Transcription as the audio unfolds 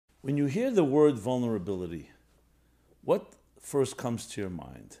When you hear the word vulnerability, what first comes to your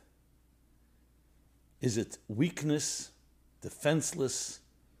mind? Is it weakness, defenseless,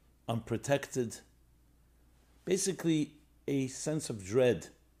 unprotected? Basically, a sense of dread.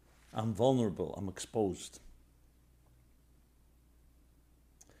 I'm vulnerable, I'm exposed.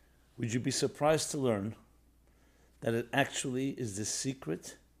 Would you be surprised to learn that it actually is the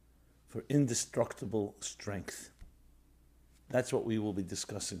secret for indestructible strength? That's what we will be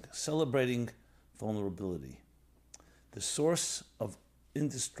discussing, celebrating vulnerability, the source of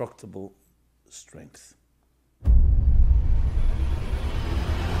indestructible strength.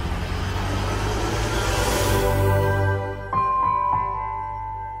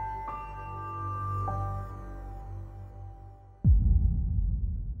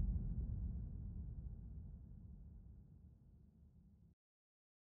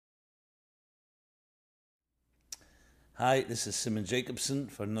 Hi, this is Simon Jacobson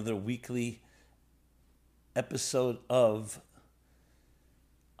for another weekly episode of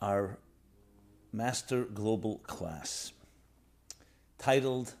our Master Global class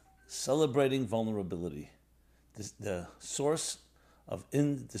titled Celebrating Vulnerability, the Source of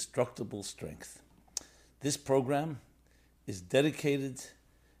Indestructible Strength. This program is dedicated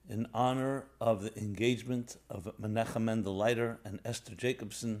in honor of the engagement of Menachem Mendel Leiter and Esther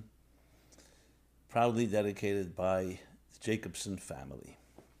Jacobson, proudly dedicated by the Jacobson family.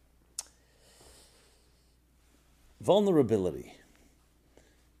 Vulnerability.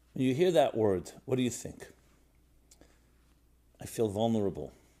 When you hear that word, what do you think? I feel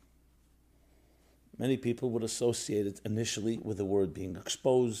vulnerable. Many people would associate it initially with the word being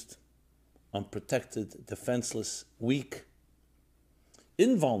exposed, unprotected, defenseless, weak.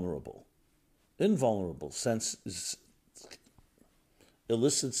 Invulnerable. Invulnerable sense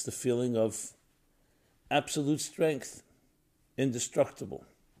elicits the feeling of absolute strength, indestructible.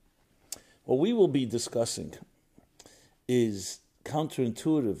 What we will be discussing is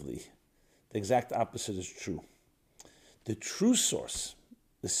counterintuitively, the exact opposite is true. The true source,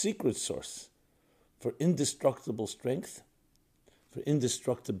 the secret source for indestructible strength, for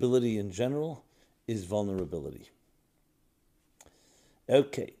indestructibility in general, is vulnerability.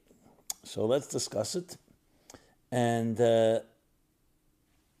 Okay, so let's discuss it. And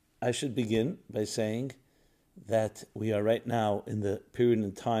I should begin by saying that we are right now in the period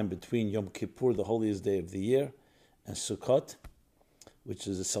in time between Yom Kippur, the holiest day of the year, and Sukkot, which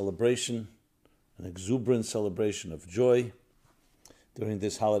is a celebration, an exuberant celebration of joy during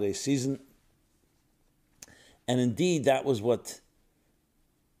this holiday season. And indeed, that was what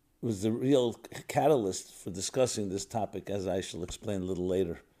was the real catalyst for discussing this topic, as I shall explain a little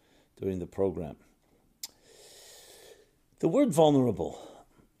later during the program. The word vulnerable,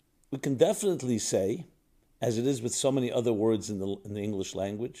 we can definitely say, as it is with so many other words in the English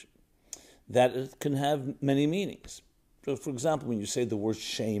language, that it can have many meanings. So, for example, when you say the word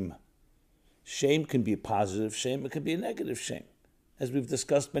shame, shame can be a positive shame, it can be a negative shame. As we've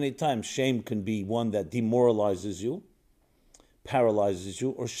discussed many times, shame can be one that demoralizes you, paralyzes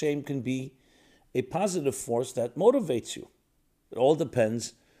you, or shame can be a positive force that motivates you. It all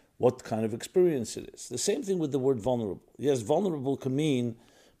depends what kind of experience it is. The same thing with the word vulnerable. Yes, vulnerable can mean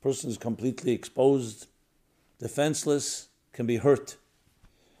a person is completely exposed, defenseless, can be hurt.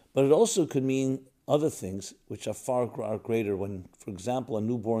 But it also could mean other things which are far greater when, for example, a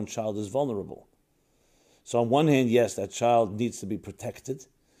newborn child is vulnerable. So on one hand, yes, that child needs to be protected,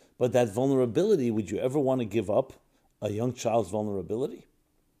 but that vulnerability, would you ever want to give up a young child's vulnerability?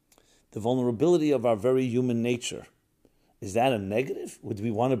 The vulnerability of our very human nature, is that a negative? Would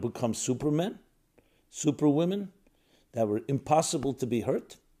we want to become supermen, superwomen, that were impossible to be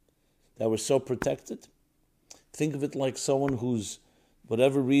hurt, that were so protected? Think of it like someone who's,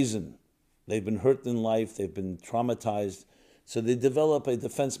 whatever reason, they've been hurt in life, they've been traumatized, so they develop a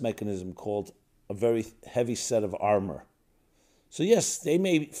defense mechanism called a very heavy set of armor. So yes, they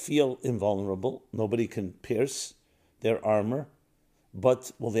may feel invulnerable, nobody can pierce their armor,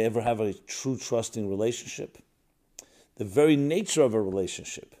 but will they ever have a true trusting relationship? The very nature of a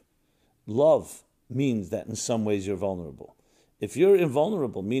relationship, love, means that in some ways you're vulnerable. If you're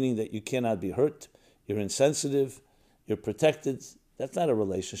invulnerable, meaning that you cannot be hurt, you're insensitive, you're protected, that's not a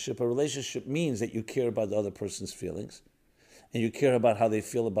relationship. A relationship means that you care about the other person's feelings and you care about how they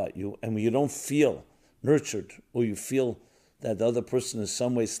feel about you. And when you don't feel nurtured or you feel that the other person in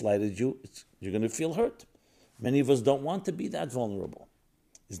some way slighted you, you're going to feel hurt. Many of us don't want to be that vulnerable.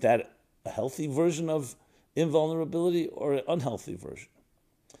 Is that a healthy version of invulnerability or an unhealthy version?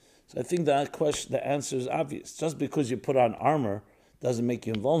 So I think that question, the answer is obvious. Just because you put on armor doesn't make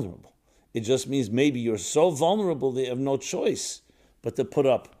you invulnerable. It just means maybe you're so vulnerable that you have no choice but to put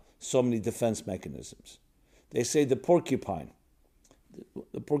up so many defense mechanisms. They say the porcupine,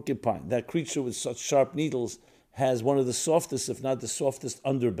 that creature with such sharp needles, has one of the softest, if not the softest,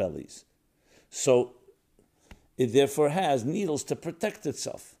 underbellies. So it therefore has needles to protect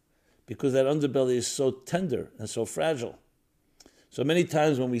itself, because that underbelly is so tender and so fragile. So many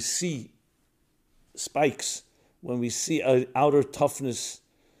times when we see spikes, when we see outer toughness,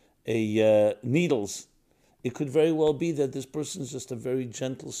 needles, it could very well be that this person is just a very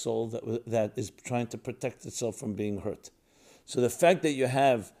gentle soul that is trying to protect itself from being hurt. So the fact that you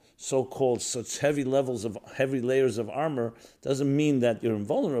have so-called such heavy layers of armor doesn't mean that you're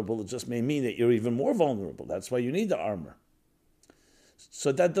invulnerable. It just may mean that you're even more vulnerable. That's why you need the armor.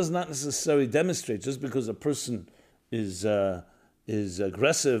 So that does not necessarily demonstrate, just because a person is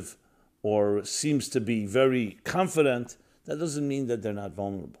aggressive or seems to be very confident, that doesn't mean that they're not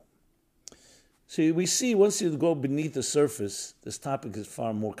vulnerable. So we see, once you go beneath the surface, this topic is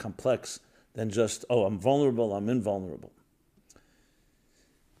far more complex than just, I'm vulnerable, I'm invulnerable.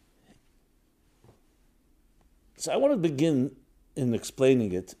 So I want to begin in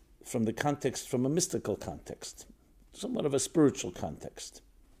explaining it from a mystical context, somewhat of a spiritual context.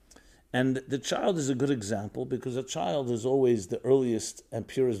 And the child is a good example, because a child is always the earliest and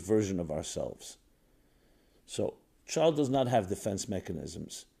purest version of ourselves. So child does not have defense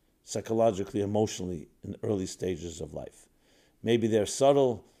mechanisms, psychologically, emotionally, in the early stages of life. Maybe they're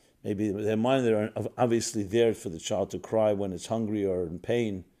subtle, maybe their mind, they're obviously there for the child to cry when it's hungry or in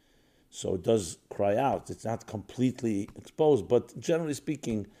pain. So it does cry out. It's not completely exposed, but generally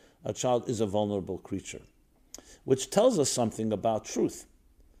speaking, a child is a vulnerable creature, which tells us something about truth.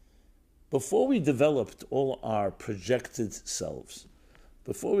 Before we developed all our projected selves,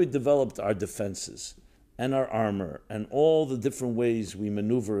 before we developed our defenses and our armor and all the different ways we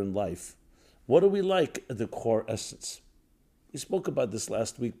maneuver in life, what are we like at the core essence? We spoke about this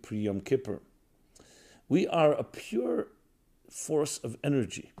last week, pre-Yom Kippur. We are a pure force of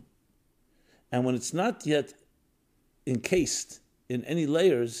energy. And when it's not yet encased in any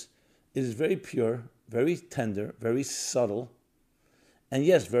layers, it is very pure, very tender, very subtle, and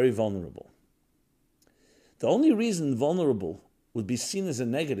yes, very vulnerable. The only reason vulnerable would be seen as a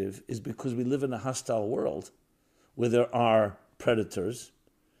negative is because we live in a hostile world where there are predators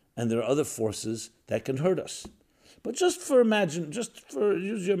and there are other forces that can hurt us. But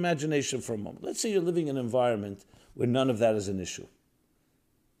use your imagination for a moment. Let's say you're living in an environment where none of that is an issue.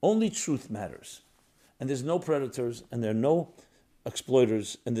 Only truth matters. And there's no predators, and there are no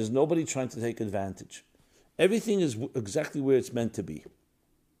exploiters, and there's nobody trying to take advantage. Everything is exactly where it's meant to be.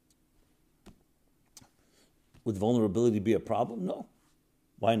 Would vulnerability be a problem? No.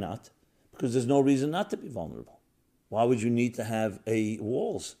 Why not? Because there's no reason not to be vulnerable. Why would you need to have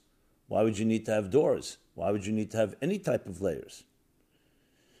walls? Why would you need to have doors? Why would you need to have any type of layers?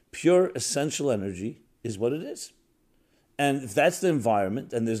 Pure essential energy is what it is. And if that's the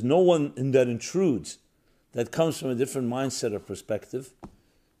environment, and there's no one that intrudes, that comes from a different mindset or perspective,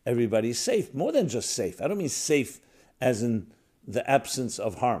 everybody's safe. More than just safe. I don't mean safe as in the absence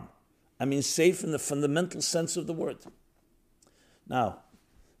of harm. I mean safe in the fundamental sense of the word. Now,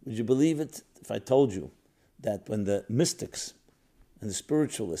 would you believe it if I told you that when the mystics and the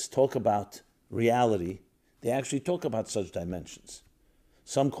spiritualists talk about reality, they actually talk about such dimensions?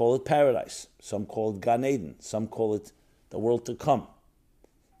 Some call it paradise. Some call it Gan Eden. Some call it the world to come.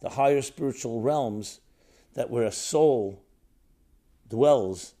 The higher spiritual realms, that where a soul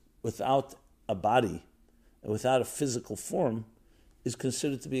dwells without a body and without a physical form, is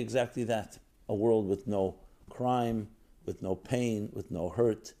considered to be exactly that. A world with no crime, with no pain, with no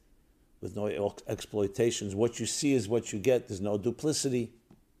hurt, with no exploitations. What you see is what you get. There's no duplicity.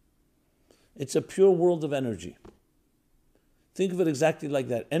 It's a pure world of energy. Think of it exactly like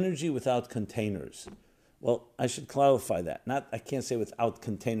that. Energy without containers. Well, I should clarify that. I can't say without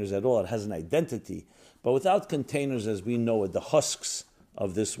containers at all. It has an identity. But without containers as we know it, the husks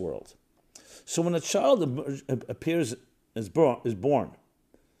of this world. So when a child is born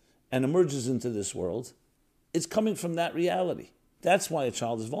and emerges into this world, it's coming from that reality. That's why a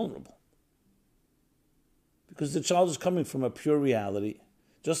child is vulnerable. Because the child is coming from a pure reality,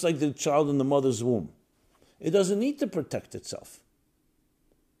 just like the child in the mother's womb. It doesn't need to protect itself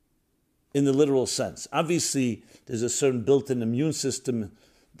in the literal sense. Obviously, there's a certain built-in immune system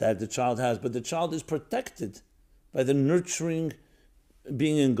that the child has, but the child is protected by the nurturing,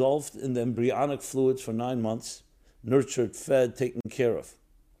 being engulfed in the embryonic fluids for 9 months, nurtured, fed, taken care of.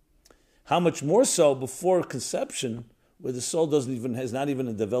 How much more so before conception, where the soul is not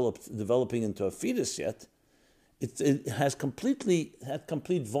even developing into a fetus yet. It has complete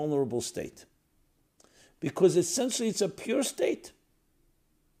vulnerable state, because essentially it's a pure state.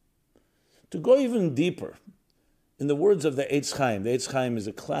 To go even deeper, in the words of the Eitz Chaim is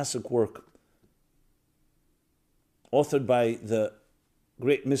a classic work authored by the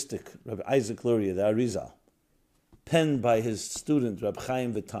great mystic, Rabbi Isaac Luria, the Arizal, penned by his student, Rabbi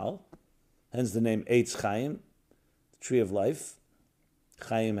Chaim Vital, hence the name Eitz Chaim, the tree of life.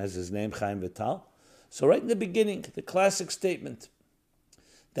 Chaim has his name, Chaim Vital. So right in the beginning, the classic statement,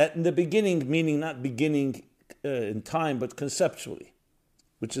 that in the beginning, meaning not beginning in time, but conceptually,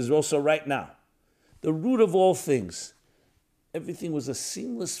 which is also right now, the root of all things, everything was a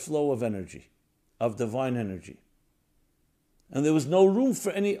seamless flow of energy, of divine energy. And there was no room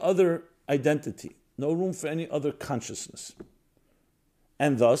for any other identity, no room for any other consciousness.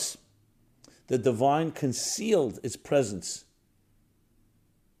 And thus, the divine concealed its presence,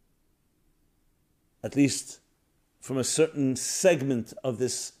 at least from a certain segment of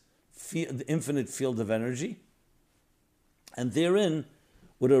this the infinite field of energy, and therein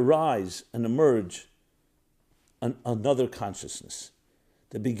would arise and emerge another consciousness,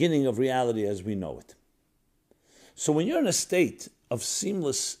 the beginning of reality as we know it. So when you're in a state of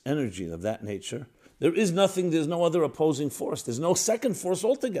seamless energy of that nature, there's no other opposing force. There's no second force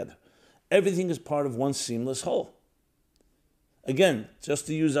altogether. Everything is part of one seamless whole. Again, just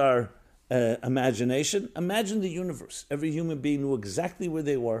to use our imagination, imagine the universe. Every human being knew exactly where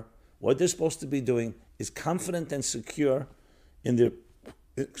they were, what they're supposed to be doing, is confident and secure in their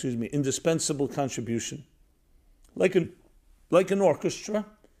indispensable contribution, like an orchestra,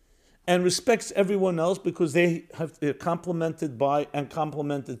 and respects everyone else because they're complemented by and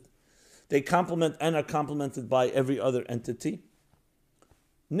complemented. They complement and are complemented by every other entity.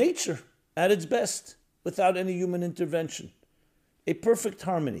 Nature at its best, without any human intervention. A perfect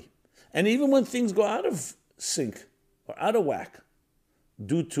harmony. And even when things go out of sync or out of whack,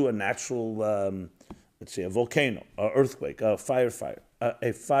 due to a natural, let's say, a volcano, or earthquake, a forest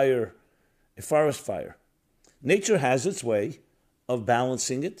fire, nature has its way of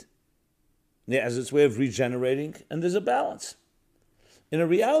balancing it. It has its way of regenerating, and there's a balance. In a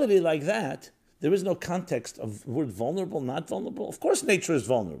reality like that, there is no context of the word vulnerable, not vulnerable. Of course, nature is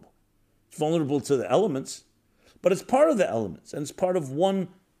vulnerable. It's vulnerable to the elements, but it's part of the elements, and it's part of one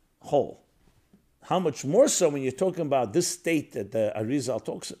whole. How much more so when you're talking about this state that the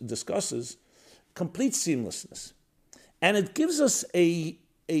Arizal discusses, complete seamlessness. And it gives us a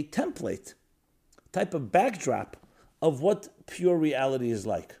template, type of backdrop of what pure reality is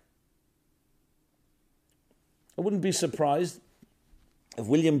like. I wouldn't be surprised if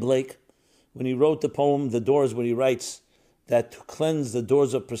William Blake, when he wrote the poem The Doors, when he writes that to cleanse the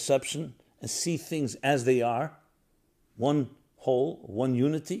doors of perception and see things as they are, one whole, one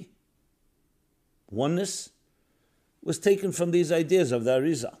unity, oneness, was taken from these ideas of the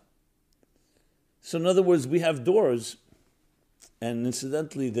Arizal. So in other words, we have doors, and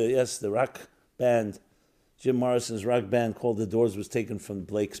incidentally, the rock band, Jim Morrison's rock band called The Doors was taken from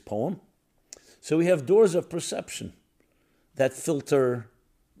Blake's poem. So we have doors of perception that filter,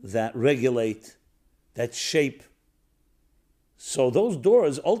 that regulate, that shape. So those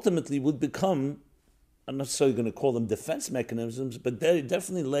doors ultimately would become, I'm not necessarily going to call them defense mechanisms, but they're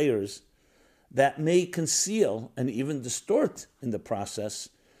definitely layers that may conceal and even distort in the process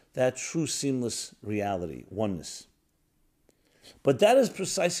that true seamless reality, oneness. But that is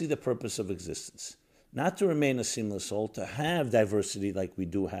precisely the purpose of existence. Not to remain a seamless soul, to have diversity like we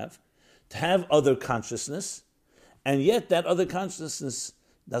do have, to have other consciousness, and yet that other consciousness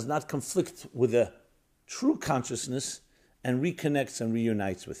does not conflict with a true consciousness and reconnects and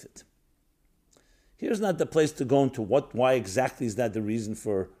reunites with it. Here's not the place to go into why exactly is that the reason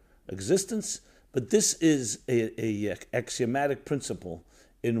for existence, but this is a axiomatic principle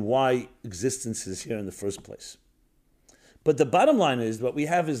in why existence is here in the first place. But the bottom line is what we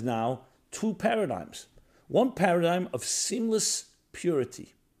have is now two paradigms. One paradigm of seamless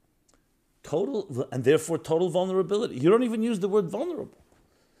purity, total, and therefore total vulnerability. You don't even use the word vulnerable.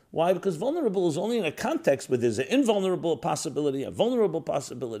 Why? Because vulnerable is only in a context where there's an invulnerable possibility, a vulnerable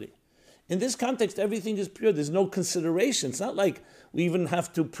possibility. In this context, everything is pure. There's no consideration. It's not like we even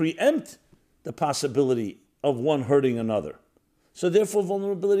have to preempt the possibility of one hurting another. So therefore,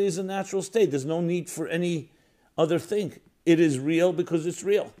 vulnerability is a natural state. There's no need for any other thing. It is real because it's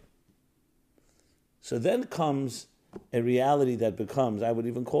real. So then comes a reality that becomes, I would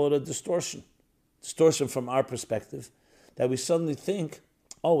even call it a distortion. Distortion from our perspective, that we suddenly think,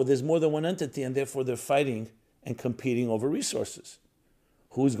 oh, there's more than one entity, and therefore they're fighting and competing over resources.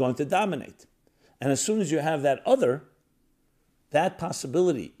 Who's going to dominate? And as soon as you have that other, that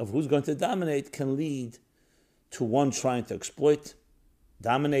possibility of who's going to dominate can lead to one trying to exploit,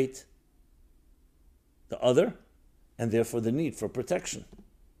 dominate the other, and therefore the need for protection.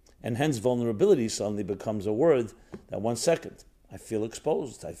 And hence vulnerability suddenly becomes a word that 1 second, I feel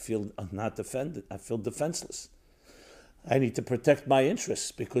exposed, I feel not defended, I feel defenseless. I need to protect my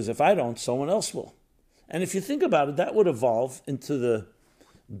interests because if I don't, someone else will. And if you think about it, that would evolve into the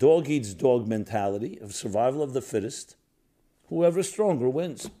dog eats dog mentality of survival of the fittest. Whoever's stronger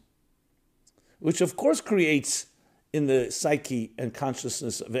wins. Which of course creates in the psyche and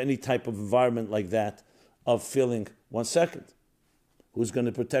consciousness of any type of environment like that of feeling 1 second. Who's going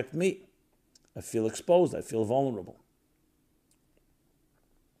to protect me? I feel exposed. I feel vulnerable.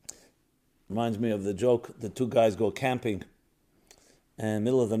 Reminds me of the joke, the two guys go camping, and in the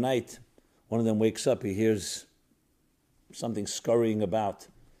middle of the night, one of them wakes up, he hears something scurrying about,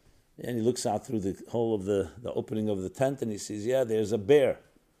 and he looks out through the hole of the opening of the tent, and he sees, there's a bear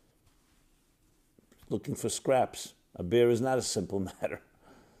looking for scraps. A bear is not a simple matter.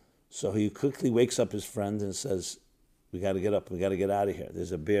 So he quickly wakes up his friend and says, we got to get up, we got to get out of here,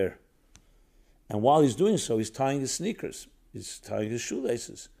 there's a bear. And while he's doing so, he's tying his sneakers, he's tying his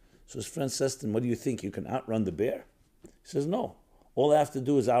shoelaces. So his friend says to him, what do you think, you can outrun the bear? He says, no, all I have to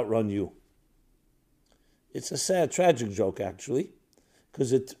do is outrun you. It's a sad, tragic joke, actually,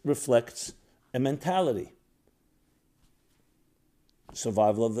 because it reflects a mentality.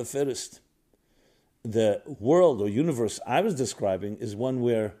 Survival of the fittest. The world or universe I was describing is one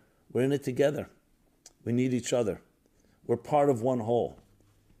where we're in it together. We need each other. We're part of one whole.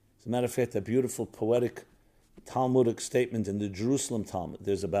 As a matter of fact, a beautiful poetic Talmudic statement in the Jerusalem Talmud,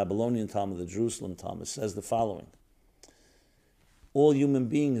 there's a Babylonian Talmud, the Jerusalem Talmud, says the following. All human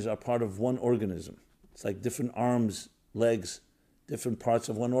beings are part of one organism. It's like different arms, legs, different parts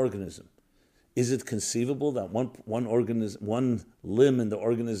of one organism. Is it conceivable that one limb in the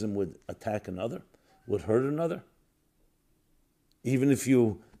organism would attack another, would hurt another? Even if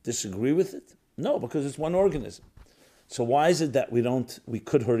you disagree with it? No, because it's one organism. So why is it that we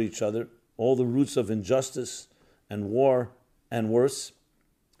could hurt each other? All the roots of injustice and war and worse,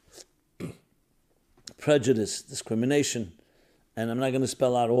 prejudice, discrimination, and I'm not going to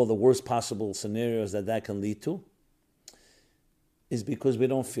spell out all the worst possible scenarios that can lead to, is because we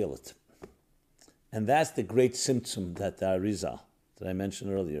don't feel it. And that's the great symptom that the Arizal, that I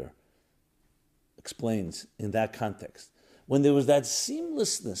mentioned earlier, explains in that context. When there was that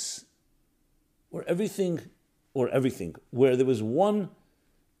seamlessness, where there was one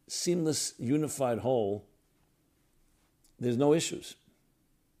seamless, unified whole, there's no issues.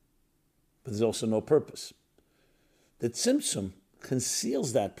 But there's also no purpose. The Tzimtzum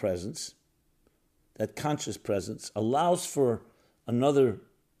conceals that presence, that conscious presence, allows for another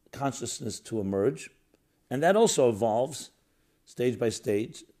consciousness to emerge, and that also evolves stage by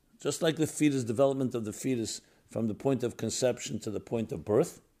stage, just like the fetus, development of the fetus from the point of conception to the point of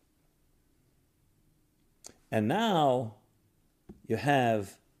birth. And now you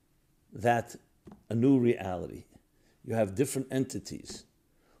have that a new reality. You have different entities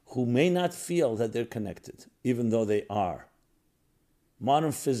who may not feel that they're connected, even though they are.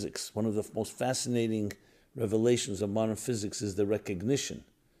 Modern physics, one of the most fascinating revelations of modern physics is the recognition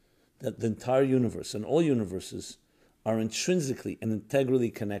that the entire universe and all universes are intrinsically and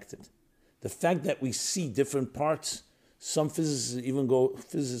integrally connected. The fact that we see different parts, some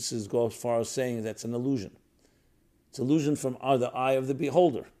physicists go as far as saying that's an illusion. It's illusion from the eye of the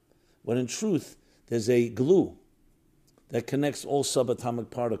beholder, when in truth there's a glue that connects all subatomic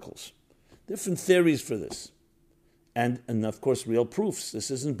particles. Different theories for this. And of course, real proofs.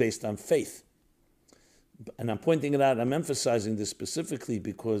 This isn't based on faith. And I'm pointing it out, I'm emphasizing this specifically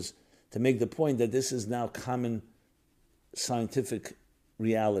because to make the point that this is now common scientific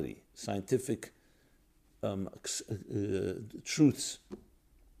reality, scientific truths.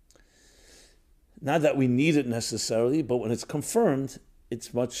 Not that we need it necessarily, but when it's confirmed,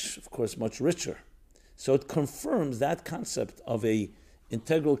 it's much richer. So it confirms that concept of a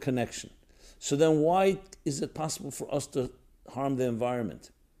integral connection. So then why is it possible for us to harm the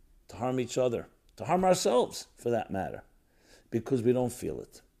environment, to harm each other, to harm ourselves for that matter? Because we don't feel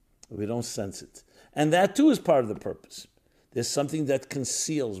it. We don't sense it. And that too is part of the purpose. There's something that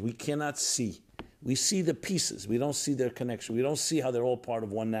conceals. We cannot see. We see the pieces. We don't see their connection. We don't see how they're all part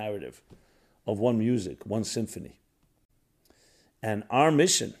of one narrative, of one music, one symphony. And our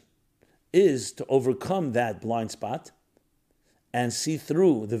mission is to overcome that blind spot and see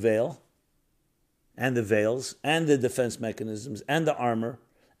through the veil and the veils and the defense mechanisms and the armor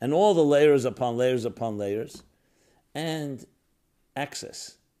and all the layers upon layers upon layers and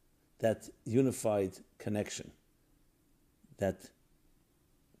access that unified connection that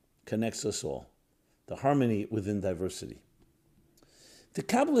connects us all, the harmony within diversity. The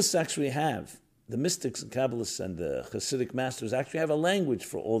Kabbalists actually have the mystics and Kabbalists and the Hasidic masters actually have a language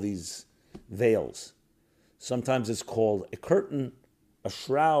for all these veils. Sometimes it's called a curtain, a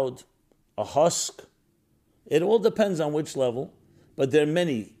shroud, a husk. It all depends on which level, but there are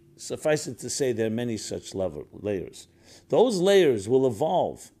many, suffice it to say, there are many such layers. Those layers will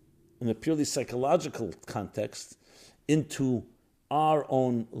evolve in a purely psychological context into our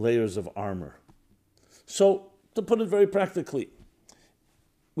own layers of armor. So, to put it very practically,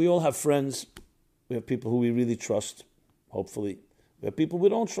 we all have friends. We have people who we really trust, hopefully. We have people we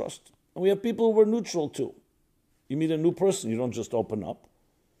don't trust. And we have people who we're neutral to. You meet a new person, you don't just open up.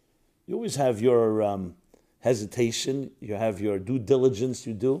 You always have your hesitation, you have your due diligence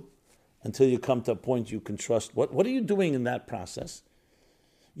you do, until you come to a point you can trust. What are you doing in that process?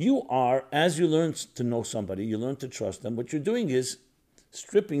 You are, as you learn to know somebody, you learn to trust them, what you're doing is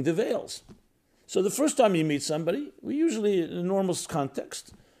stripping the veils. So the first time you meet somebody, we usually, in a normal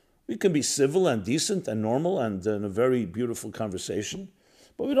context, we can be civil and decent and normal and in a very beautiful conversation,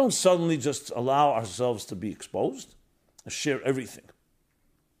 but we don't suddenly just allow ourselves to be exposed and share everything.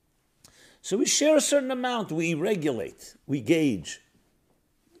 So we share a certain amount, we regulate, we gauge,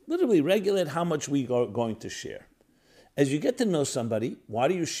 literally regulate how much we are going to share. As you get to know somebody, why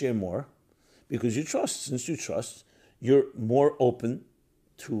do you share more? Because you trust. Since you trust, you're more open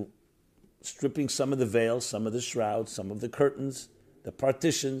to stripping some of the veils, some of the shrouds, some of the curtains, the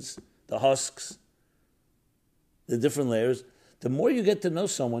partitions, the husks, the different layers. The more you get to know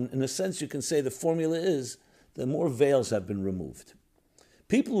someone, in a sense you can say the formula is, the more veils have been removed.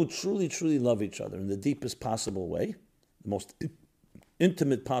 People who truly, truly love each other in the deepest possible way, the most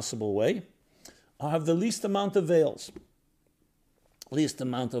intimate possible way, have the least amount of veils, least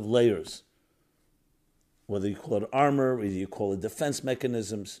amount of layers. Whether you call it armor, whether you call it defense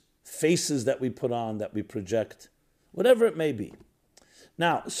mechanisms, faces that we put on, that we project, whatever it may be.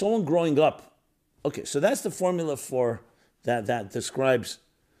 Now, someone growing up, okay, so that's the formula for that describes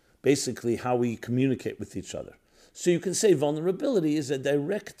basically how we communicate with each other. So you can say vulnerability is a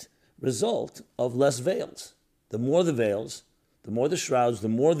direct result of less veils. The more the veils, the more the shrouds, the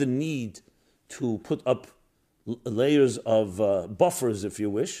more the need to put up layers of buffers, if you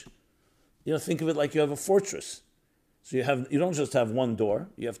wish. Think of it like you have a fortress. So you don't just have one door,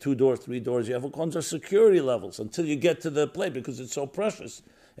 you have 2 doors, 3 doors, you have all kinds of security levels until you get to the place, because it's so precious.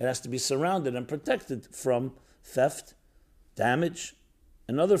 It has to be surrounded and protected from theft, damage,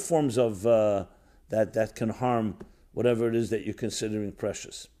 and other forms of that can harm whatever it is that you're considering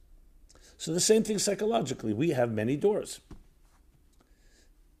precious. So the same thing psychologically. We have many doors.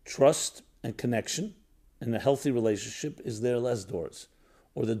 Trust and connection in a healthy relationship is there less doors,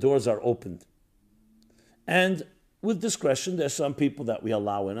 or the doors are opened. And with discretion, there's some people that we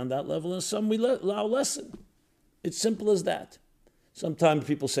allow in on that level and some we allow less in. It's simple as that. Sometimes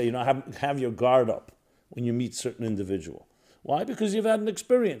people say, have your guard up when you meet certain individual. Why? Because you've had an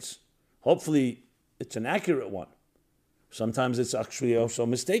experience. Hopefully, it's an accurate one. Sometimes it's actually also a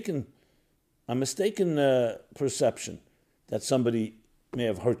mistaken perception that somebody may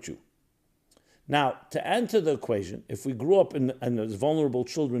have hurt you. Now, to add to the equation, if we grew up in as vulnerable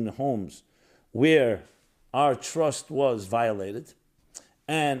children in homes where our trust was violated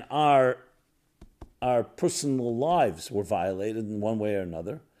and our personal lives were violated in one way or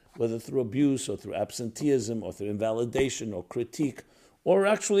another, whether through abuse or through absenteeism or through invalidation or critique or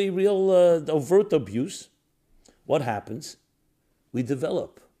actually real overt abuse, what happens? We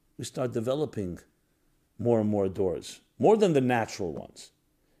start developing more and more doors, more than the natural ones,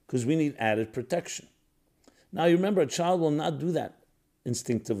 because we need added protection. Now, you remember, a child will not do that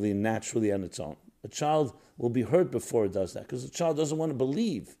instinctively and naturally on its own. A child will be hurt before it does that, because the child doesn't want to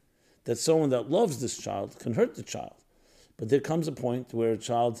believe that someone that loves this child can hurt the child. But there comes a point where a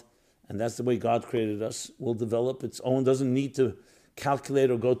child, and that's the way God created us, will develop its own, doesn't need to calculate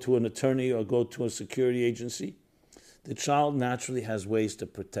or go to an attorney or go to a security agency. The child naturally has ways to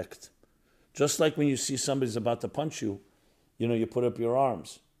protect. Just like when you see somebody's about to punch you, you put up your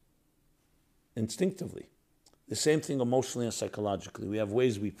arms instinctively. The same thing emotionally and psychologically. We have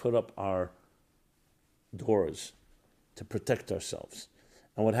ways we put up our doors to protect ourselves.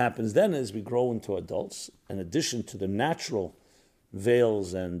 And what happens then is we grow into adults. In addition to the natural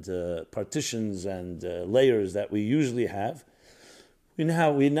veils and partitions and layers that we usually have, we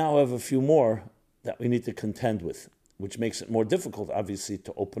now have a few more that we need to contend with, which makes it more difficult, obviously,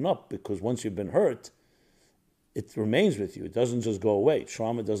 to open up, because once you've been hurt, it remains with you. It doesn't just go away.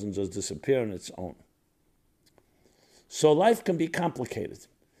 Trauma doesn't just disappear on its own. So life can be complicated.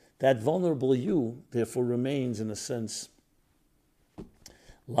 That vulnerable you, therefore, remains, in a sense,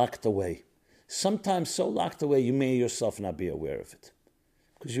 locked away. Sometimes so locked away you may yourself not be aware of it,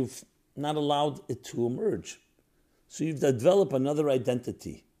 because you've not allowed it to emerge. So you've developed another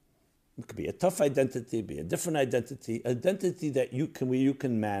identity. It could be a tough identity, it could be a different identity that where you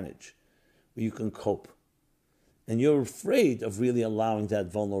can manage, where you can cope. And you're afraid of really allowing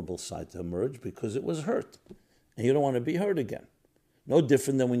that vulnerable side to emerge because it was hurt. And you don't want to be hurt again. No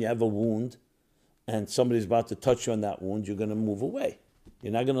different than when you have a wound and somebody's about to touch you on that wound, you're going to move away.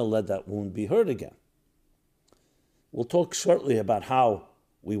 You're not going to let that wound be hurt again. We'll talk shortly about how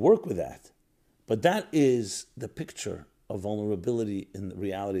we work with that. But that is the picture of vulnerability in the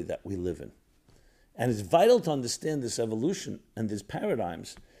reality that we live in. And it's vital to understand this evolution and these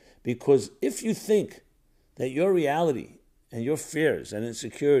paradigms, because if you think that your reality and your fears and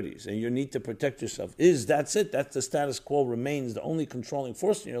insecurities and your need to protect yourself that's it, that's the status quo, remains the only controlling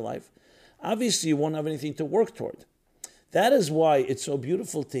force in your life, obviously you won't have anything to work toward. That is why it's so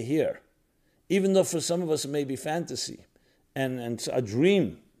beautiful to hear, even though for some of us it may be fantasy and a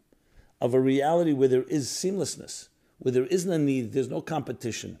dream of a reality where there is seamlessness, where there isn't a need, there's no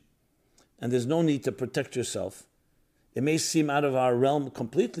competition, and there's no need to protect yourself. It may seem out of our realm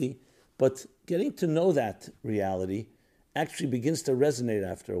completely, but getting to know that reality actually begins to resonate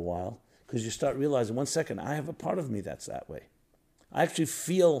after a while, because you start realizing, 1 second, I have a part of me that's that way. I actually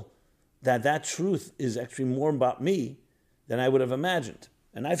feel that truth is actually more about me than I would have imagined.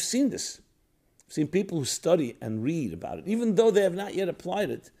 And I've seen this. I've seen people who study and read about it, even though they have not yet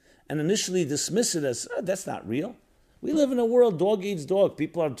applied it, and initially dismiss it as, that's not real. We live in a world, dog eats dog.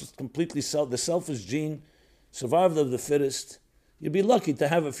 People are just completely the selfish gene, survival of the fittest. You'd be lucky to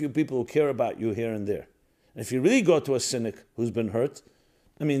have a few people who care about you here and there. And if you really go to a cynic who's been hurt,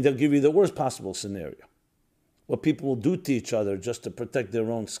 they'll give you the worst possible scenario. What people will do to each other just to protect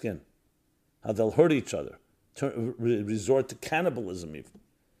their own skin. How they'll hurt each other. Resort to cannibalism even.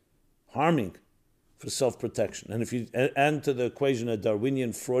 Harming for self-protection. And if you add to the equation a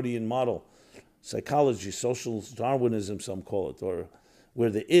Darwinian, Freudian model, psychology, social Darwinism, some call it, or where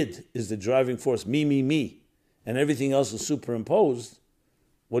the id is the driving force, me, and everything else is superimposed,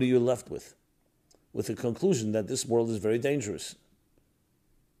 what are you left with? With the conclusion that this world is very dangerous.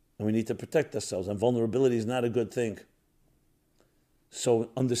 And we need to protect ourselves, and vulnerability is not a good thing. So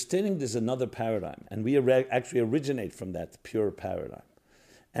understanding there's another paradigm, and we actually originate from that pure paradigm.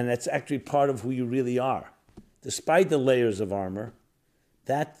 And that's actually part of who you really are. Despite the layers of armor,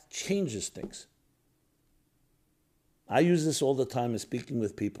 that changes things. I use this all the time in speaking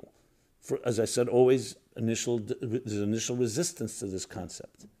with people. As I said, always there's initial resistance to this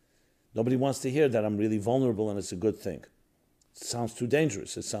concept. Nobody wants to hear that I'm really vulnerable and it's a good thing. It sounds too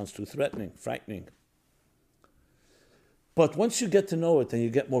dangerous. It sounds too threatening, frightening. But once you get to know it and you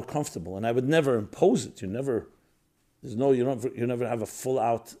get more comfortable, and I would never impose it. You never have a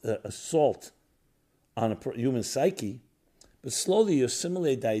full-out assault on a human psyche. But slowly you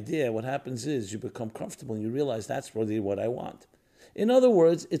assimilate the idea. What happens is you become comfortable and you realize that's really what I want. In other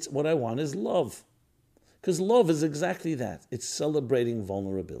words, it's what I want is love. Because love is exactly that. It's celebrating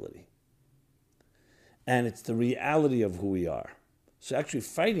vulnerability. And it's the reality of who we are. So actually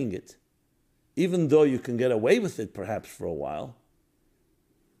fighting it, even though you can get away with it perhaps for a while,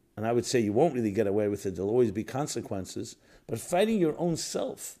 and I would say you won't really get away with it, there'll always be consequences, but fighting your own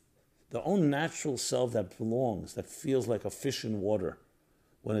self, the own natural self that belongs, that feels like a fish in water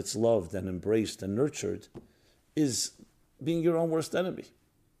when it's loved and embraced and nurtured, is being your own worst enemy.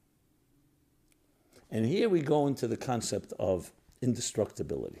 And here we go into the concept of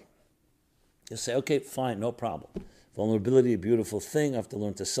indestructibility. You say, okay, fine, no problem. Vulnerability, a beautiful thing, I have to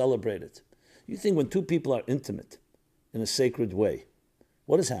learn to celebrate it. You think when two people are intimate in a sacred way,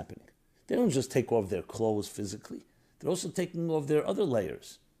 what is happening? They don't just take off their clothes physically. They're also taking off their other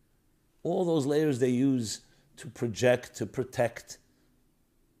layers. All those layers they use to project, to protect,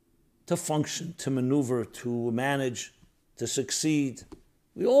 to function, to maneuver, to manage, to succeed.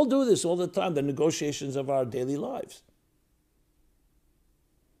 We all do this all the time, the negotiations of our daily lives.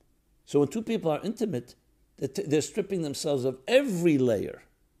 So when two people are intimate, they're stripping themselves of every layer.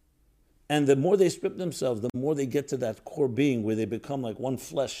 And the more they strip themselves, the more they get to that core being where they become like one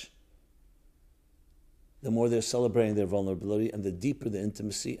flesh. The more they're celebrating their vulnerability, and the deeper the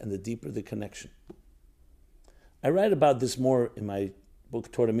intimacy and the deeper the connection. I write about this more in my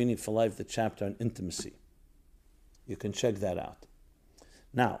book, Toward a Meaningful Life, the chapter on intimacy. You can check that out.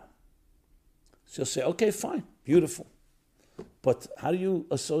 Now, so you'll say, okay, fine, beautiful. But how do you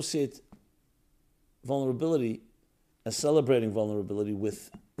associate vulnerability as celebrating vulnerability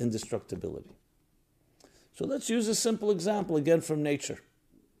with indestructibility? So let's use a simple example again from nature.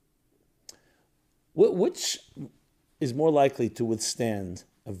 Which is more likely to withstand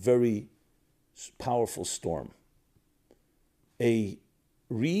a very powerful storm? A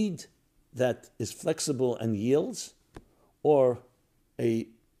reed that is flexible and yields, or a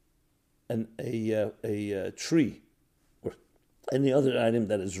tree or any other item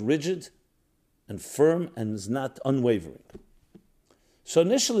that is rigid and firm and is not unwavering. So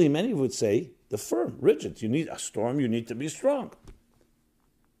initially, many would say the firm, rigid. You need a storm, you need to be strong.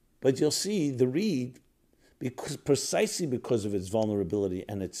 But you'll see the reed, precisely because of its vulnerability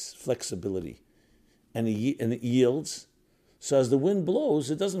and its flexibility, and it yields. So as the wind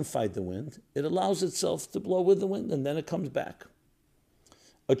blows, it doesn't fight the wind. It allows itself to blow with the wind, and then it comes back.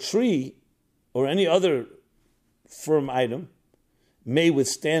 A tree or any other firm item may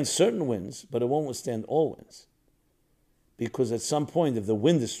withstand certain winds, but it won't withstand all winds. Because at some point, if the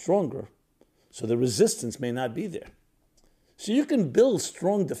wind is stronger, so the resistance may not be there. So you can build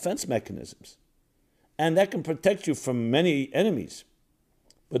strong defense mechanisms, and that can protect you from many enemies,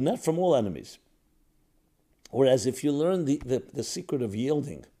 but not from all enemies. Whereas if you learn the secret of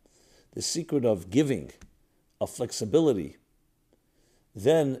yielding, the secret of giving, of flexibility,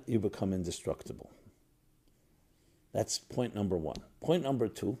 then you become indestructible. That's point number one. Point number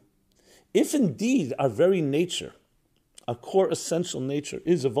two, if indeed our very nature, our core essential nature,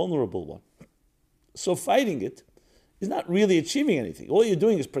 is a vulnerable one, so fighting it is not really achieving anything. All you're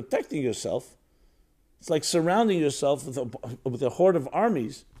doing is protecting yourself. It's like surrounding yourself with a horde of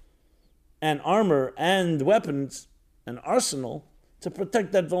armies and armor and weapons and arsenal to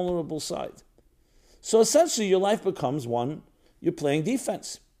protect that vulnerable side. So essentially your life becomes one, you're playing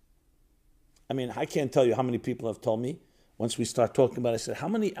defense. I mean, I can't tell you how many people have told me, once we start talking about it, I said, how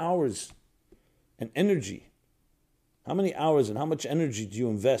many hours and energy, how many hours and how much energy do you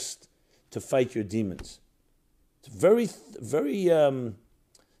invest to fight your demons? It's very, very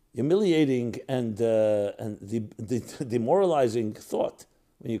humiliating and demoralizing thought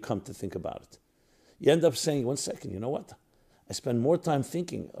when you come to think about it. You end up saying, 1 second, you know what? I spend more time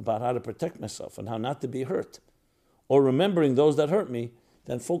thinking about how to protect myself and how not to be hurt, or remembering those that hurt me,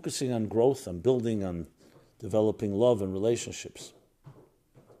 than focusing on growth, on building, on developing love and relationships.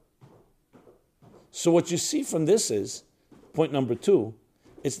 So what you see from this is, point number two,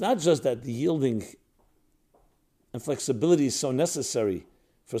 it's not just that the yielding and flexibility is so necessary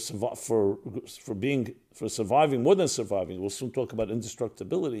for surviving, more than surviving. We'll soon talk about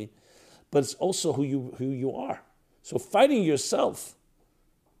indestructibility, but it's also who you are. So fighting yourself,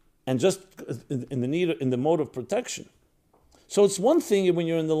 and just in the mode of protection. So it's one thing when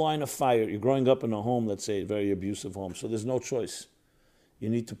you're in the line of fire. You're growing up in a home, let's say a very abusive home. So there's no choice. You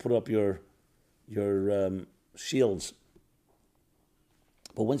need to put up your shields.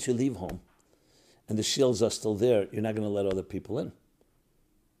 But once you leave home, and the shields are still there, you're not going to let other people in.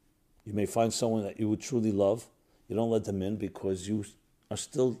 You may find someone that you would truly love. You don't let them in because you are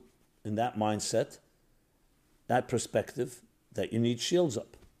still in that mindset, that perspective, that you need shields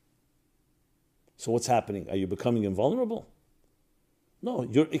up. So what's happening? Are you becoming invulnerable? No,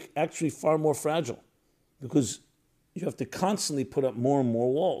 you're actually far more fragile because you have to constantly put up more and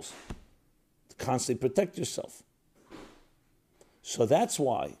more walls to constantly protect yourself. So that's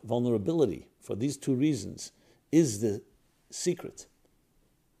why vulnerability, for these two reasons, is the secret,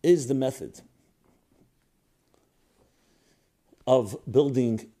 is the method of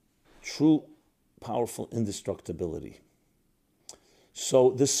building true, powerful indestructibility. So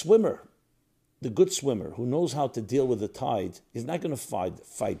the swimmer, the good swimmer who knows how to deal with the tide, is not going to fight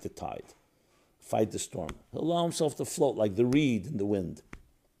the tide, fight the storm. He'll allow himself to float like the reed in the wind.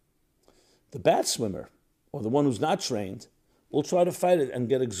 The bad swimmer, or the one who's not trained, will try to fight it and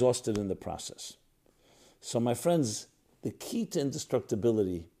get exhausted in the process. So my friends, the key to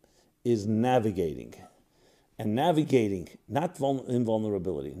indestructibility is navigating. And navigating, not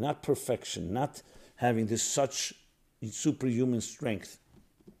invulnerability, not perfection, not having this such superhuman strength.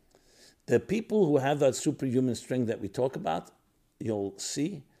 The people who have that superhuman strength that we talk about, you'll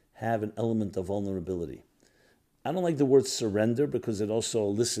see, have an element of vulnerability. I don't like the word surrender because it also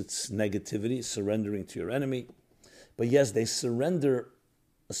elicits negativity, surrendering to your enemy. But yes, they surrender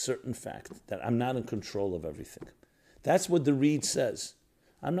a certain fact that I'm not in control of everything. That's what the reed says.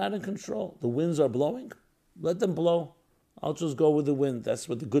 I'm not in control. The winds are blowing. Let them blow. I'll just go with the wind. That's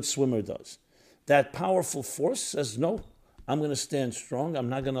what the good swimmer does. That powerful force says, no, I'm going to stand strong. I'm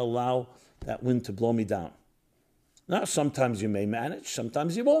not going to allow that wind to blow me down. Now, sometimes you may manage,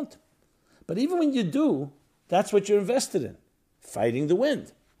 sometimes you won't. But even when you do, that's what you're invested in, fighting the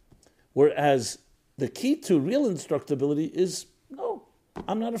wind. Whereas the key to real indestructibility is, no,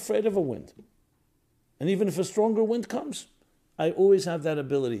 I'm not afraid of a wind. And even if a stronger wind comes, I always have that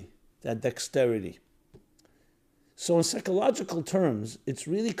ability, that dexterity. So in psychological terms, it's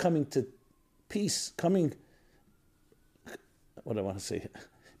really coming to peace,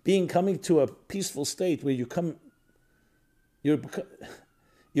 coming to a peaceful state where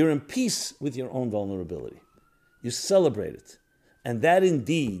you're in peace with your own vulnerability. You celebrate it. And that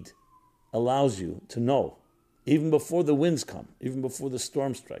indeed allows you to know, even before the winds come, even before the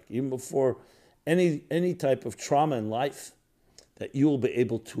storms strike, even before any type of trauma in life, that you will be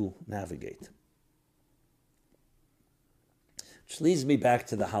able to navigate. Which leads me back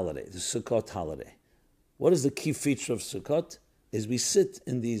to the holiday, the Sukkot holiday. What is the key feature of Sukkot? Is we sit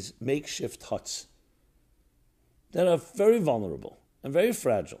in these makeshift huts that are very vulnerable and very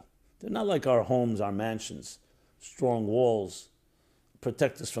fragile. They're not like our homes, our mansions, strong walls,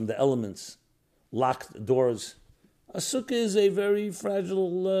 protect us from the elements, locked doors. A sukkah is a very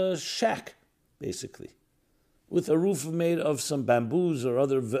fragile shack, basically, with a roof made of some bamboos or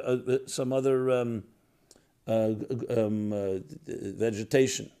some other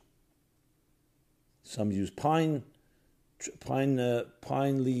vegetation. Some use pine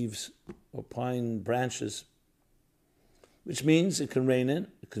leaves or pine branches, which means it can rain in,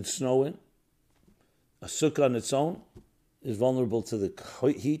 it can snow in. A sukkah on its own is vulnerable to the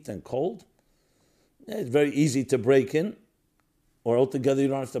heat and cold. It's very easy to break in, or altogether you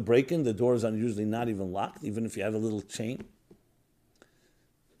don't have to break in. The doors are usually not even locked, even if you have a little chain.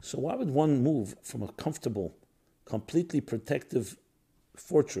 So why would one move from a comfortable, completely protective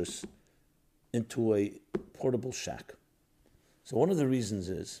fortress into a portable shack? So one of the reasons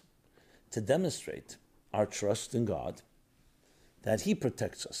is to demonstrate our trust in God, that He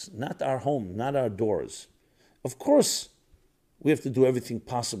protects us, not our home, not our doors. Of course, we have to do everything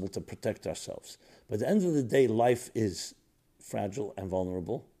possible to protect ourselves. But at the end of the day, life is fragile and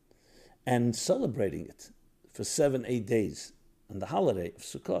vulnerable. And celebrating it for 7-8 days on the holiday of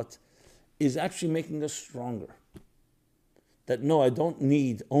Sukkot is actually making us stronger. That no, I don't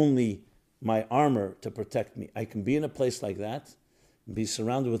need only my armor to protect me. I can be in a place like that, be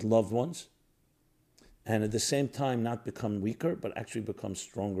surrounded with loved ones, and at the same time not become weaker, but actually become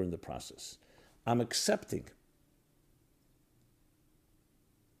stronger in the process. I'm accepting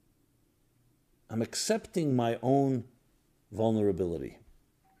my own vulnerability.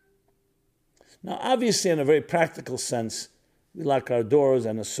 Now, obviously, in a very practical sense, we lock our doors,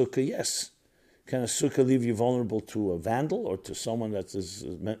 and a sukkah, yes. Can a sukkah leave you vulnerable to a vandal or to someone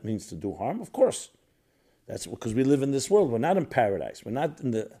that means to do harm? Of course. That's because we live in this world. We're not in paradise. We're not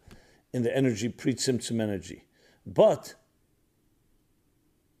in the energy, pre-tzimtzum energy. But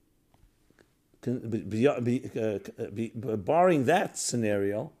barring that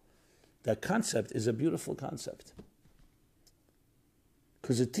scenario, that concept is a beautiful concept.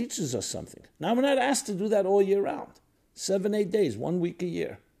 Because it teaches us something. Now, we're not asked to do that all year round. 7-8 days, 1 week a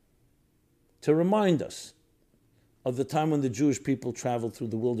year. To remind us of the time when the Jewish people traveled through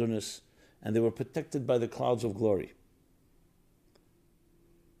the wilderness and they were protected by the clouds of glory.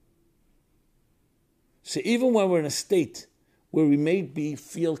 So even when we're in a state where we may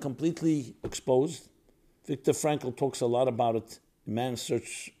feel completely exposed, Viktor Frankl talks a lot about it, Man's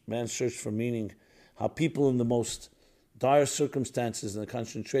Search for Meaning, how people in the most dire circumstances in the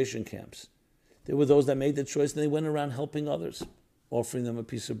concentration camps, there were those that made the choice and they went around helping others, offering them a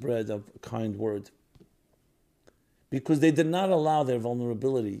piece of bread, a kind word. Because they did not allow their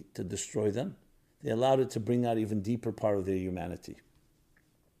vulnerability to destroy them. They allowed it to bring out even deeper part of their humanity.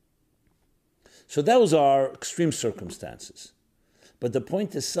 So those are extreme circumstances. But the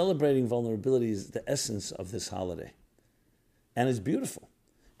point is, celebrating vulnerability is the essence of this holiday. And it's beautiful.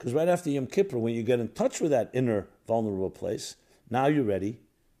 Because right after Yom Kippur, when you get in touch with that inner vulnerable place, now you're ready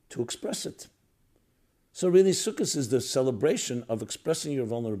to express it. So really, Sukkot is the celebration of expressing your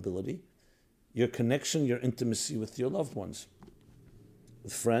vulnerability, your connection, your intimacy with your loved ones,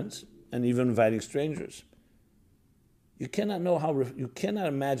 with friends, and even inviting strangers. You cannot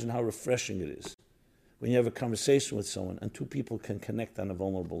imagine how refreshing it is when you have a conversation with someone and two people can connect on a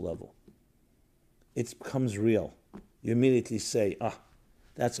vulnerable level. It becomes real. You immediately say,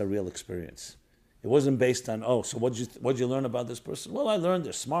 that's a real experience. It wasn't based on, so what'd you learn about this person? Well, I learned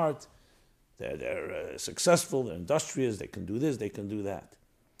they're smart, they're successful, they're industrious, they can do this, they can do that.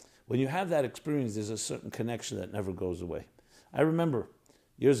 When you have that experience, there's a certain connection that never goes away. I remember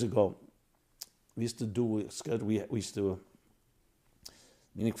years ago,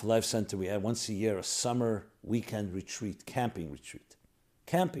 Meaningful Life Center, we had once a year a summer weekend retreat, camping retreat.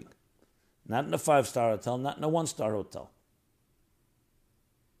 Camping. Not in a 5-star hotel, not in a 1-star hotel.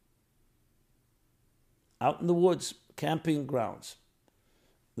 Out in the woods, camping grounds.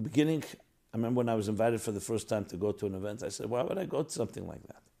 The beginning, I remember when I was invited for the first time to go to an event, I said, why would I go to something like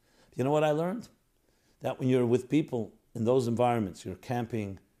that? You know what I learned? That when you're with people in those environments, you're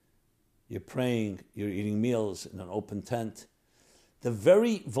camping, you're praying, you're eating meals in an open tent, The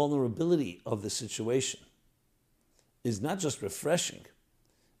very vulnerability of the situation is not just refreshing,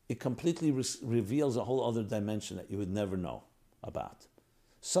 it completely reveals a whole other dimension that you would never know about.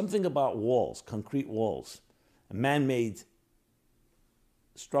 Something about walls, concrete walls, man-made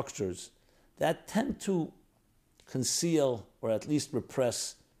structures that tend to conceal or at least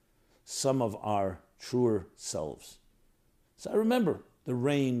repress some of our truer selves. So I remember the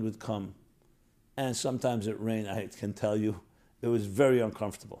rain would come, and sometimes it rained, I can tell you, it was very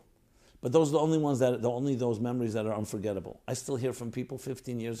uncomfortable. But those are only those memories that are unforgettable. I still hear from people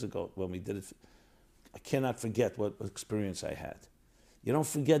 15 years ago when we did it. I cannot forget what experience I had. You don't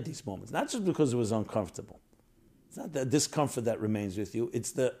forget these moments, not just because it was uncomfortable. It's not the discomfort that remains with you,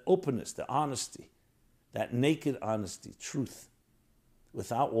 it's the openness, the honesty, that naked honesty, truth,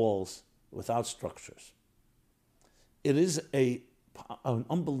 without walls, without structures. It is an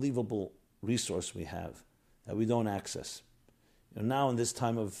unbelievable resource we have that we don't access. Now in this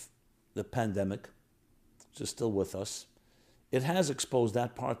time of the pandemic, which is still with us, it has exposed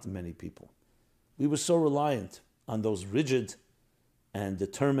that part to many people. We were so reliant on those rigid and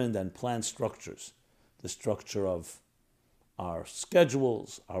determined and planned structures, the structure of our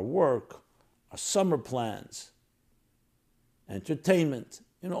schedules, our work, our summer plans, entertainment,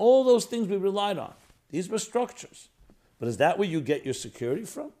 all those things we relied on. These were structures. But is that where you get your security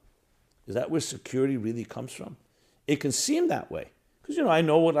from? Is that where security really comes from? It can seem that way. Because, I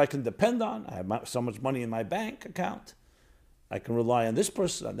know what I can depend on. I have so much money in my bank account. I can rely on this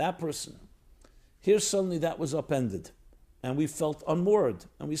person, on that person. Here suddenly that was upended. And we felt unmoored.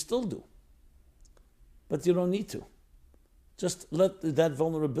 And we still do. But you don't need to. Just let that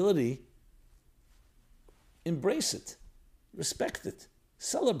vulnerability, embrace it, respect it,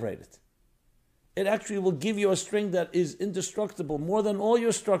 celebrate it. It actually will give you a strength that is indestructible, more than all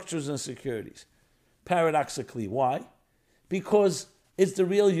your structures and securities. Paradoxically, why? Because it's the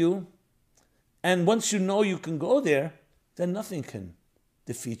real you, and once you know you can go there, then nothing can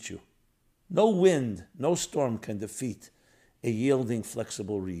defeat you. No wind, no storm can defeat a yielding,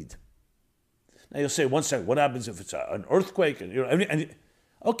 flexible reed. Now you'll say, one second, what happens if it's an earthquake?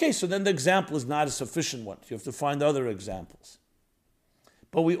 Okay, so then the example is not a sufficient one. You have to find other examples.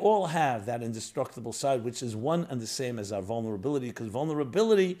 But we all have that indestructible side, which is one and the same as our vulnerability, because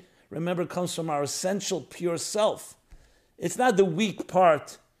vulnerability, remember, comes from our essential pure self. It's not the weak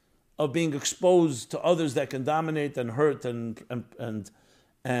part of being exposed to others that can dominate and hurt and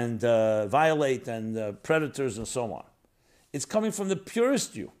violate and predators and so on. It's coming from the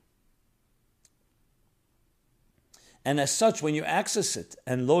purest you. And as such, when you access it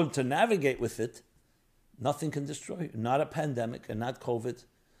and learn to navigate with it, nothing can destroy you. Not a pandemic and not COVID.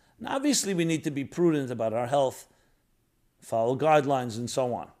 Now, obviously, we need to be prudent about our health, follow guidelines and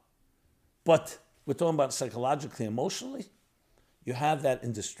so on. But we're talking about psychologically, emotionally. You have that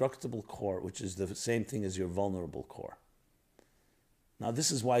indestructible core, which is the same thing as your vulnerable core. Now, this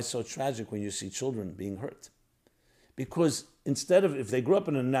is why it's so tragic when you see children being hurt. Because instead of, if they grew up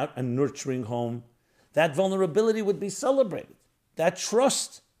in a nurturing home, that vulnerability would be celebrated. That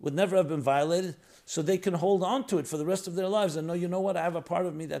trust would never have been violated, so they can hold on to it for the rest of their lives and know, you know what, I have a part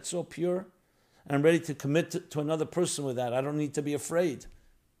of me that's so pure, and I'm ready to commit to another person with that. I don't need to be afraid.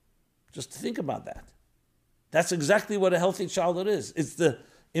 Just think about that. That's exactly what a healthy childhood is. It's the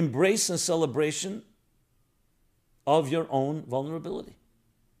embrace and celebration of your own vulnerability.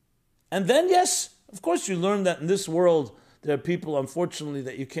 And then, yes, of course, you learn that in this world, there are people, unfortunately,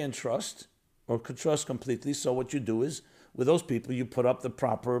 that you can't trust or could trust completely. So what you do is, with those people, you put up the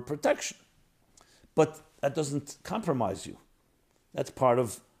proper protection. But that doesn't compromise you. That's part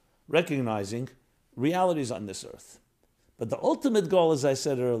of recognizing realities on this earth. But the ultimate goal, as I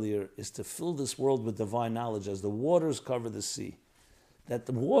said earlier, is to fill this world with divine knowledge as the waters cover the sea. That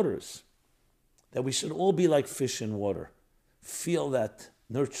the waters, that we should all be like fish in water. Feel that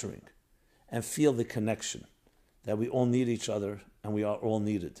nurturing and feel the connection. That we all need each other and we are all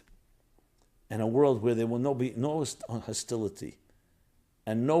needed. And a world where there will be no hostility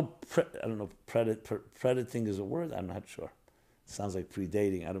and no, predating is a word? I'm not sure. It sounds like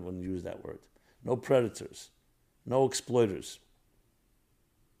predating. I don't want to use that word. No predators. No exploiters.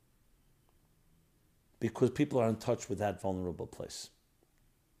 Because people are in touch with that vulnerable place.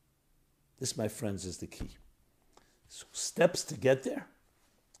 This, my friends, is the key. So steps to get there.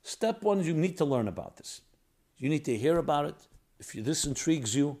 Step one is you need to learn about this. You need to hear about it. If this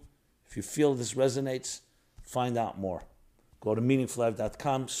intrigues you, if you feel this resonates, find out more. Go to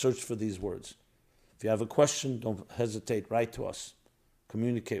meaningfullife.com, search for these words. If you have a question, don't hesitate, write to us.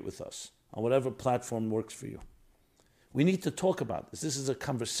 Communicate with us on whatever platform works for you. We need to talk about this. This is a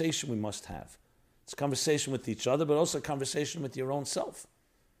conversation we must have. It's a conversation with each other, but also a conversation with your own self,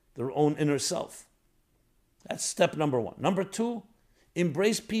 their own inner self. That's step number one. Number two,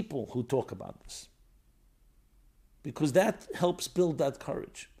 embrace people who talk about this, because that helps build that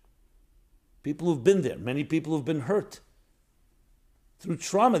courage. People who've been there, many people who've been hurt. Through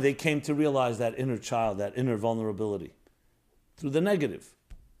trauma, they came to realize that inner child, that inner vulnerability. Through the negative.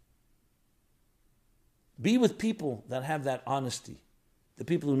 Be with people that have that honesty, the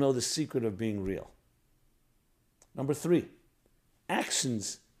people who know the secret of being real. Number three,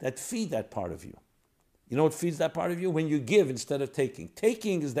 actions that feed that part of you. You know what feeds that part of you? When you give instead of taking.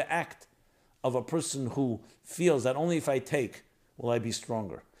 Taking is the act of a person who feels that only if I take will I be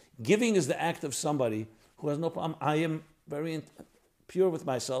stronger. Giving is the act of somebody who has no problem. I am very pure with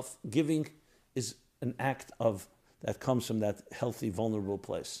myself. Giving is an act of that comes from that healthy, vulnerable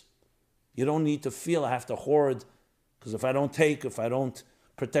place. You don't need to feel I have to hoard, because if I don't take, if I don't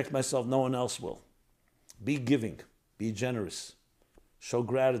protect myself, no one else will. Be giving. Be generous. Show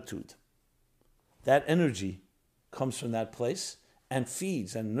gratitude. That energy comes from that place and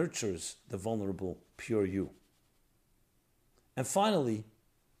feeds and nurtures the vulnerable, pure you. And finally,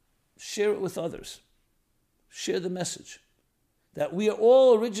 share it with others. Share the message that we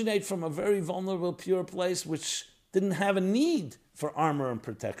all originate from a very vulnerable, pure place which didn't have a need for armor and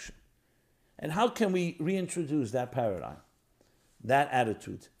protection. And how can we reintroduce that paradigm, that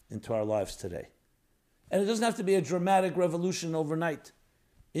attitude into our lives today? And it doesn't have to be a dramatic revolution overnight.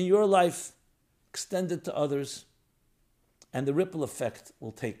 In your life, extend it to others, and the ripple effect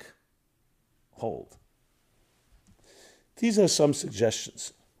will take hold. These are some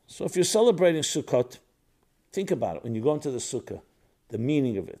suggestions. So if you're celebrating Sukkot, think about it. When you go into the Sukkah, the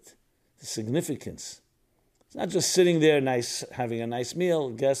meaning of it, the significance. It's not just sitting there nice, having a nice meal,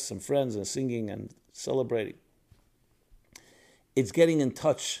 guests and friends and singing and celebrating. It's getting in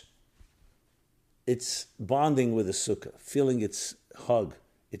touch. It's bonding with the Sukkah, feeling its hug,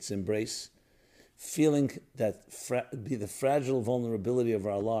 its embrace, feeling that the fragile vulnerability of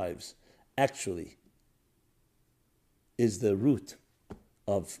our lives actually is the root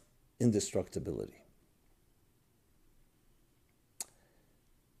of indestructibility.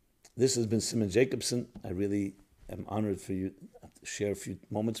 This has been Simon Jacobson. I really am honored for you to share a few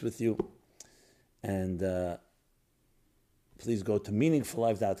moments with you. And please go to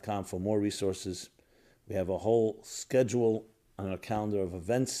meaningfullife.com for more resources. We have a whole schedule on our calendar of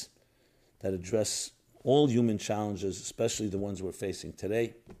events that address all human challenges, especially the ones we're facing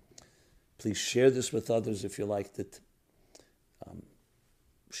today. Please share this with others if you liked it.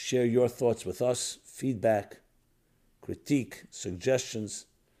 Share your thoughts with us, feedback, critique, suggestions.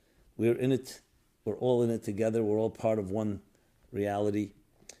 We're in it. We're all in it together. We're all part of one reality.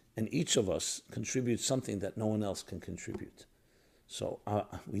 And each of us contributes something that no one else can contribute. So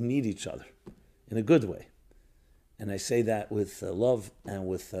we need each other in a good way. And I say that with love and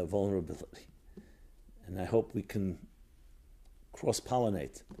with vulnerability. And I hope we can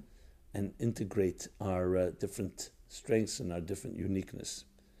cross-pollinate and integrate our different strengths and our different uniqueness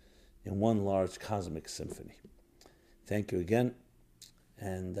in one large cosmic symphony. Thank you again.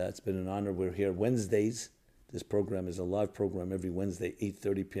 And it's been an honor. We're here Wednesdays. This program is a live program every Wednesday,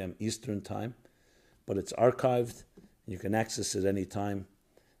 8:30 p.m. Eastern Time. But it's archived. You can access it anytime.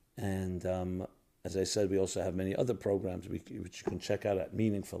 And as I said, we also have many other programs which you can check out at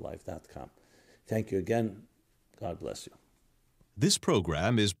meaningfullife.com. Thank you again. God bless you. This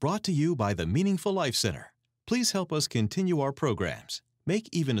program is brought to you by the Meaningful Life Center. Please help us continue our programs. Make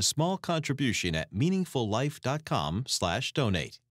even a small contribution at meaningfullife.com/donate.